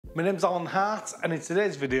My name's Alan Hart, and in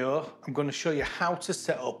today's video I'm going to show you how to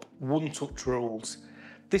set up one-touch rules.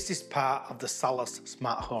 This is part of the Salus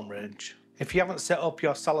smart home range. If you haven't set up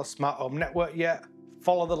your Salus smart home network yet,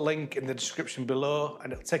 follow the link in the description below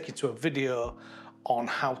and it'll take you to a video on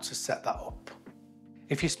how to set that up.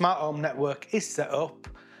 If your smart home network is set up,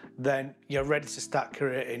 then you're ready to start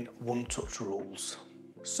creating one-touch rules.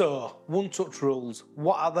 So, one-touch rules,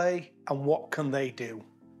 what are they and what can they do?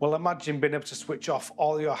 Well, imagine being able to switch off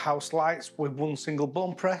all your house lights with one single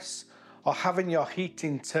button press, or having your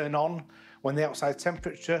heating turn on when the outside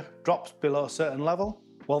temperature drops below a certain level.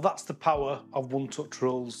 Well, that's the power of one-touch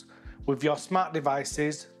rules, with your smart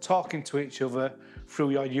devices talking to each other through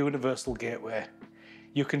your universal gateway.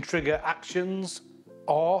 You can trigger actions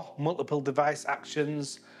or multiple device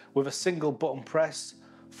actions with a single button press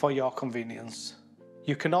for your convenience.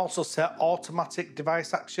 You can also set automatic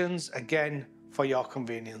device actions, again, for your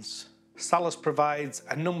convenience. Salus provides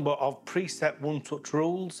a number of preset one-touch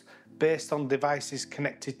rules based on devices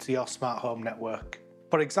connected to your smart home network.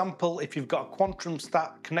 For example, if you've got a Quantum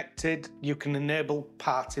stat connected, you can enable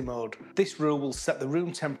party mode. This rule will set the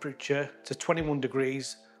room temperature to 21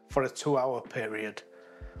 degrees for a 2-hour period.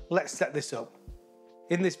 Let's set this up.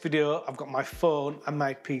 In this video, I've got my phone and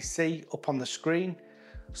my PC up on the screen,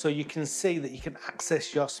 so you can see that you can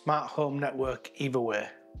access your smart home network either way.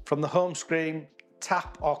 From the home screen,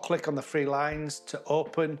 tap or click on the three lines to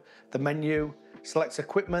open the menu, select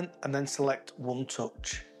equipment and then select one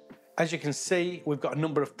touch. As you can see, we've got a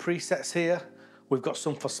number of presets here. We've got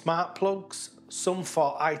some for smart plugs, some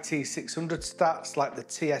for IT600 stats like the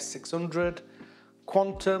TS600,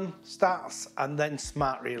 Quantum stats and then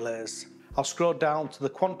smart relays. I'll scroll down to the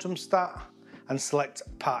Quantum stat and select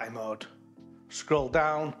party mode. Scroll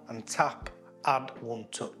down and tap add one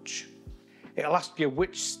touch. It'll ask you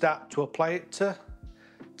which stat to apply it to.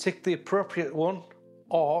 Tick the appropriate one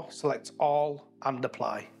or select all and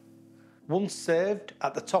apply. Once saved,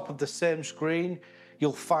 at the top of the same screen,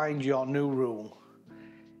 you'll find your new rule.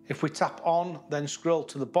 If we tap on, then scroll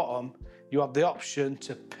to the bottom, you have the option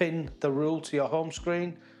to pin the rule to your home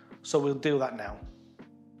screen, so we'll do that now.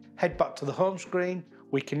 Head back to the home screen,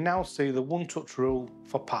 we can now see the one-touch rule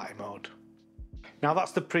for party mode. Now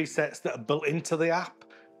that's the presets that are built into the app,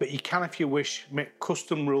 but you can, if you wish, make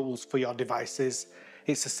custom rules for your devices.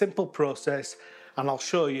 It's a simple process, and I'll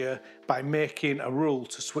show you by making a rule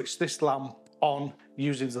to switch this lamp on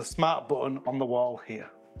using the smart button on the wall here.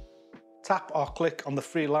 Tap or click on the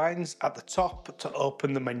three lines at the top to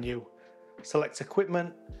open the menu. Select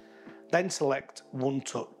equipment, then select one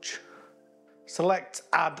touch. Select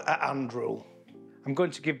add a hand rule. I'm going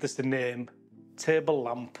to give this the name table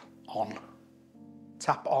lamp on.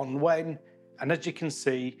 Tap on when, and as you can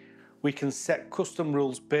see, we can set custom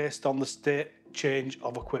rules based on the state change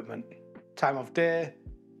of equipment. Time of day,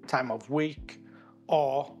 time of week,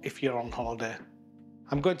 or if you're on holiday.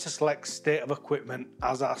 I'm going to select state of equipment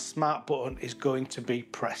as our smart button is going to be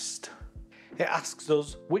pressed. It asks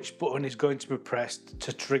us which button is going to be pressed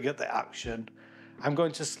to trigger the action. I'm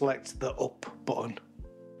going to select the up button.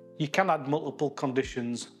 You can add multiple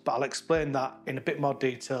conditions, but I'll explain that in a bit more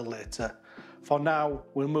detail later. For now,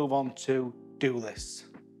 we'll move on to do this.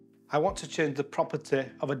 I want to change the property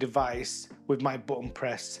of a device with my button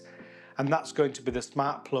press, and that's going to be the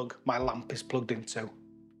smart plug my lamp is plugged into.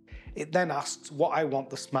 It then asks what I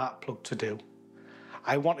want the smart plug to do.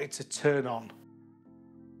 I want it to turn on.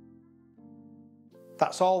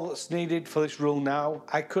 That's all that's needed for this rule now.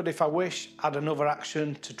 I could, if I wish, add another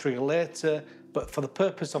action to trigger later, but for the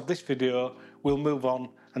purpose of this video, we'll move on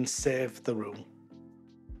and save the rule.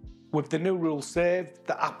 With the new rule saved,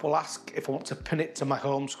 the app will ask if I want to pin it to my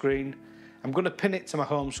home screen. I'm going to pin it to my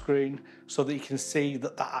home screen so that you can see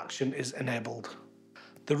that that action is enabled.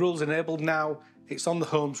 The rule's enabled now, it's on the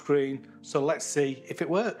home screen, so let's see if it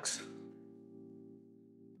works.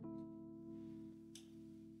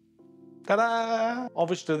 Ta-da!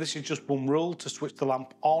 Obviously this is just one rule to switch the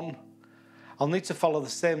lamp on. I'll need to follow the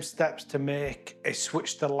same steps to make a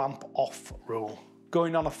switch the lamp off rule.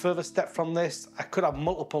 Going on a further step from this, I could have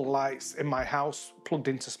multiple lights in my house plugged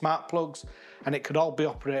into smart plugs, and it could all be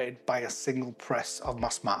operated by a single press of my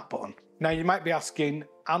smart button. Now you might be asking,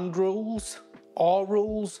 and rules? Or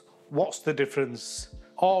rules? What's the difference?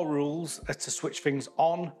 Or rules are to switch things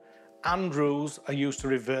on, and rules are used to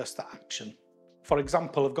reverse the action. For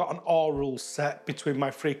example, I've got an or rule set between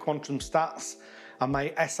my 3 Quantum stats and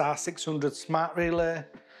my SR600 smart relay.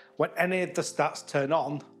 When any of the stats turn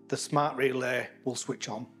on, the smart relay will switch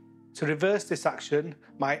on. To reverse this action,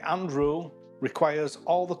 my AND rule requires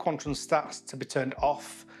all the Quantum stats to be turned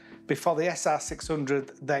off before the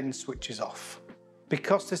SR600 then switches off.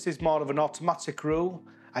 Because this is more of an automatic rule,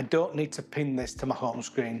 I don't need to pin this to my home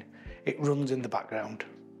screen. It runs in the background.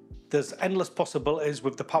 There's endless possibilities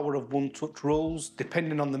with the power of one-touch rules,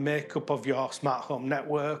 depending on the makeup of your smart home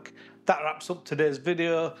network. That wraps up today's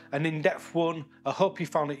video, an in-depth one. I hope you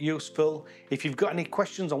found it useful. If you've got any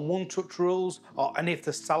questions on one-touch rules or any of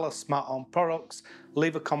the Salus smart home products,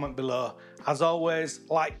 leave a comment below. As always,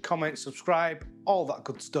 like, comment, subscribe, all that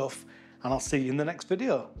good stuff, and I'll see you in the next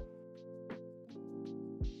video.